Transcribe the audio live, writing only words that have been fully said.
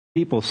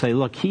People say,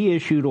 look, he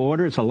issued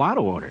orders, a lot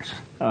of orders,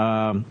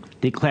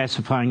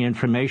 declassifying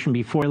information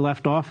before he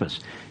left office.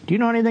 Do you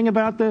know anything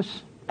about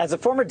this? As a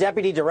former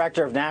deputy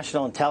director of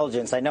national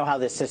intelligence, I know how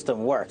this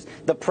system works.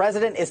 The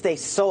president is the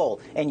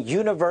sole and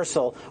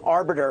universal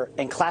arbiter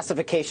and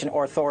classification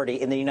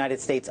authority in the United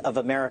States of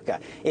America.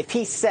 If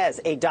he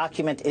says a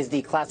document is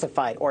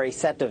declassified or a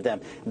set of them,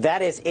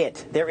 that is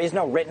it. There is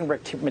no written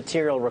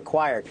material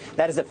required.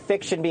 That is a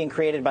fiction being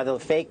created by the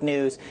fake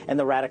news and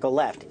the radical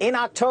left. In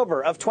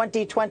October of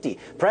 2020,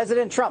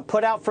 President Trump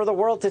put out for the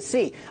world to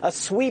see a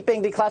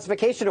sweeping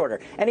declassification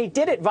order, and he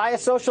did it via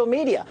social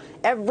media.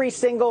 Every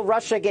single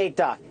Russiagate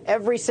doc,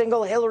 every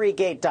single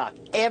Hillarygate doc,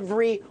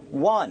 every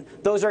one.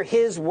 Those are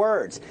his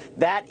words.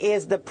 That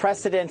is the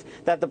precedent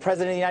that the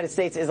President of the United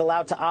States is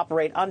allowed to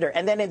operate under.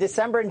 And then in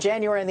December and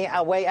January, on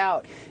the way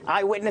out,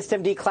 I witnessed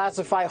him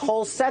declassify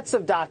whole sets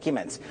of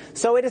documents.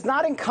 So it is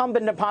not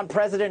incumbent upon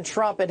President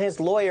Trump and his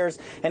lawyers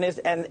and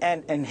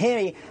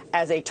him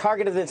as a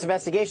target of this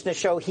investigation to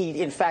show he,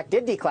 in fact,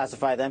 did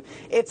declassify them.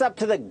 It's up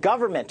to the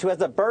government, who has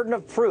the burden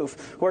of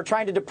proof, who are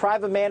trying to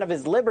deprive a man of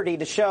his liberty,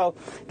 to show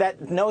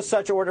that no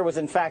such order was,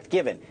 in fact,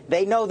 given.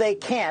 They know they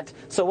can't.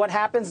 So what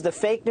happens? The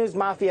fake news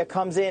mafia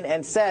comes in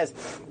and says,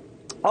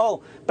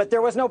 oh, but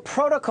there was no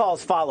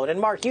protocols followed. And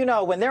Mark, you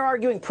know, when they're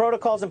arguing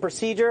protocols and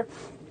procedure,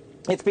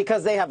 it's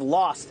because they have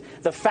lost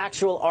the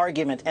factual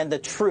argument and the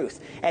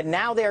truth. And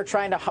now they are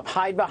trying to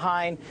hide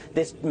behind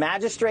this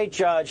magistrate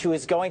judge who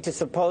is going to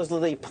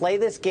supposedly play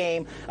this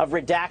game of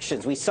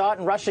redactions. We saw it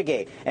in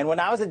Russiagate. And when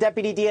I was a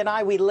deputy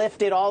DNI, we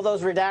lifted all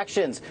those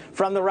redactions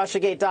from the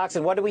Russiagate docs.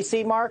 And what did we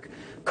see, Mark?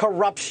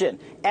 Corruption.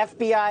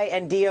 FBI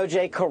and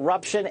DOJ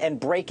corruption and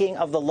breaking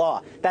of the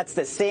law. That's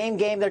the same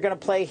game they're going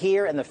to play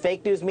here, and the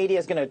fake news media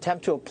is going to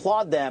attempt to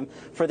applaud them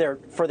for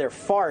their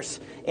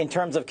farce in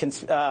terms of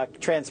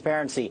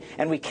transparency.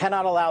 And we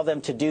cannot allow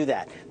them to do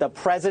that. The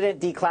president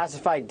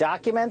declassified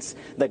documents.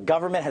 The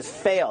government has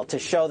failed to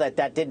show that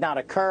that did not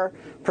occur.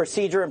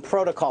 Procedure and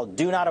protocol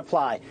do not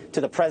apply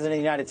to the president of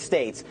the United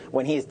States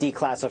when he is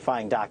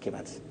declassifying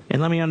documents.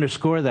 And let me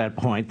underscore that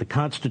point. The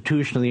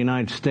Constitution of the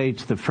United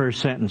States, the first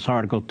sentence,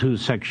 Article 2,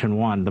 Section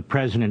 1, the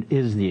president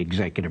is the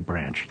executive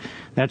branch.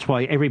 That's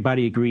why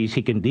everybody agrees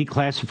he can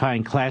declassify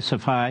and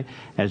classify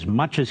as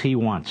much as he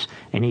wants,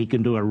 and he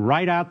can do it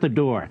right out the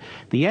door.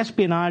 The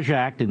Espionage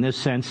Act, in this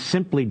sense,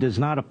 simply does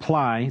not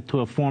apply to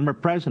a former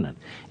president.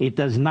 It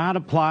does not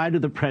apply to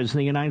the president of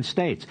the United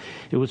States.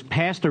 It was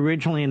passed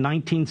originally in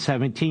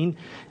 1917.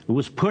 It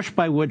was pushed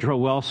by Woodrow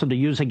Wilson to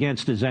use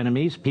against his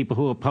enemies, people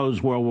who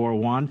opposed World War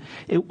I.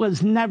 It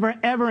was never,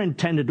 ever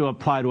intended to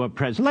apply to a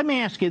president. Let me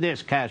ask you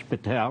this, Kash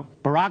Patel.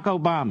 Barack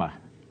Obama,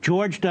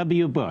 George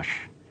W. Bush,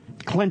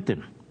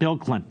 Clinton, Bill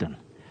Clinton,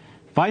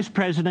 Vice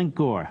President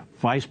Gore,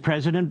 Vice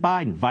President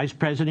Biden, Vice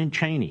President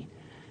Cheney.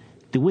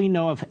 Do we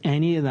know if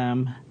any of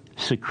them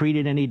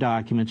secreted any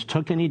documents,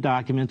 took any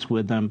documents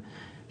with them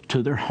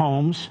to their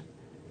homes,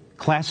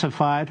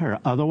 classified or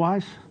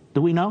otherwise?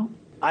 Do we know?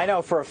 I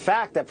know for a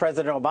fact that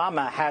President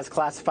Obama has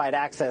classified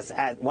access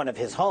at one of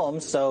his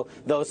homes, so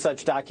those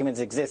such documents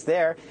exist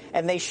there,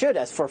 and they should,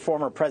 as for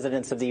former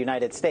presidents of the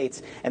United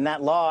States, and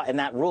that law and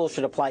that rule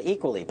should apply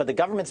equally. But the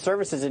Government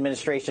Services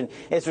Administration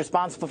is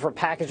responsible for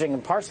packaging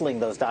and parceling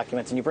those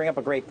documents, and you bring up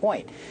a great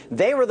point.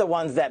 They were the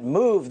ones that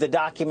moved the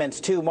documents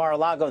to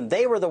Mar-a-Lago, and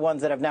they were the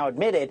ones that have now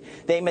admitted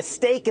they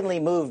mistakenly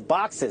moved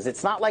boxes.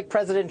 It's not like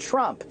President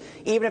Trump.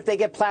 Even if they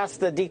get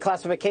past the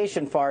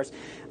declassification farce,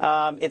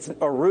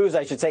 or ruse,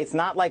 I should say, it's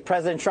not like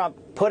President Trump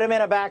put him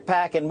in a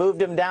backpack and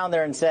moved him down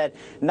there and said,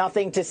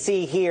 nothing to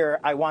see here.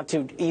 I want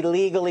to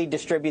illegally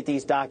distribute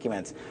these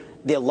documents.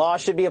 The law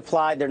should be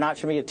applied. There not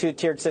should be a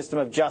two-tiered system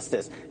of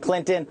justice.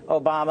 Clinton,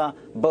 Obama,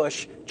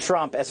 Bush,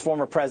 Trump, as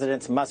former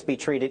presidents, must be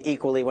treated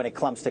equally when it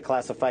comes to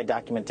classified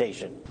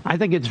documentation. I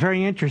think it's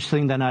very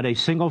interesting that not a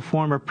single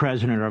former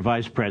president or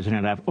vice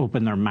president have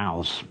opened their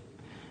mouths,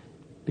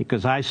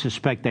 because I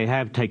suspect they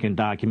have taken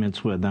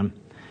documents with them,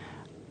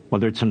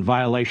 whether it's in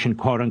violation,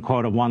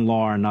 quote-unquote, of one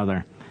law or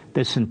another.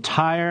 This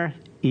entire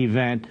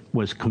event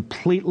was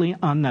completely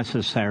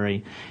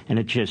unnecessary, and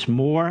it's just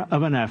more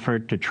of an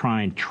effort to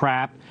try and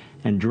trap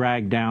and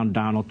drag down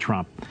Donald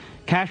Trump.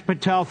 Kash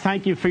Patel,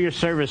 thank you for your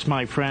service,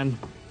 my friend.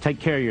 Take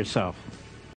care of yourself.